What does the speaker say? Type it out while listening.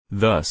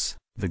Thus,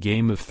 the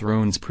Game of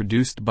Thrones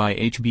produced by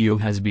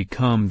HBO has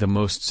become the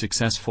most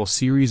successful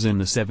series in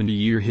the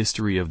 70-year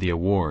history of the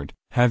award,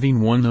 having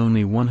won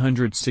only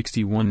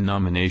 161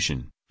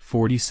 nominations,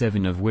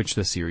 47 of which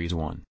the series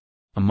won.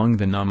 Among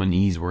the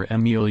nominees were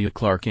Emilia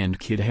Clarke and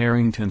Kit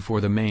Harington for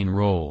the main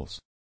roles.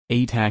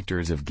 8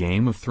 actors of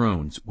Game of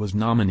Thrones was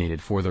nominated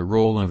for the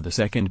role of the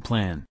second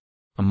plan.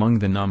 Among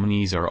the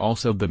nominees are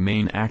also the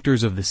main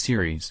actors of the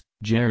series,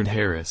 Jared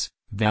Harris,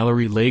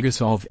 Valerie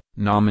Legasov,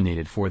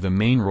 nominated for the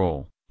main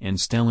role, and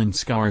Stellan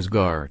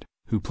Skarsgård,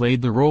 who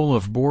played the role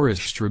of Boris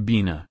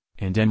Strabina,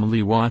 and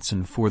Emily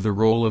Watson for the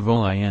role of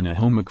Olenna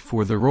Homuk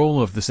for the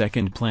role of the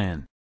second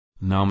plan.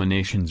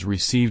 Nominations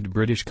received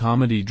British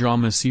comedy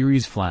drama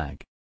series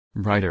Flag.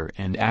 Writer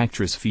and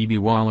actress Phoebe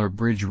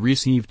Waller-Bridge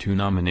received 2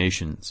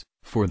 nominations,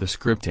 for the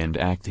script and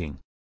acting.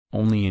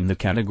 Only in the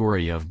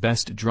category of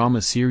Best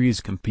Drama Series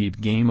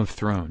compete Game of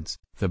Thrones,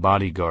 The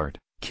Bodyguard,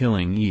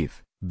 Killing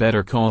Eve,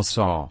 Better Call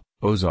Saul,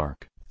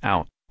 Ozark,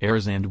 Out,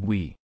 Heirs and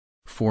We.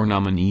 4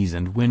 nominees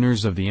and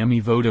winners of the Emmy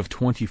vote of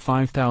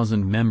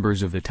 25,000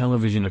 members of the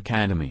Television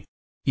Academy.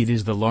 It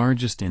is the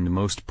largest and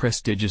most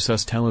prestigious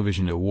US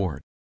television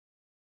award.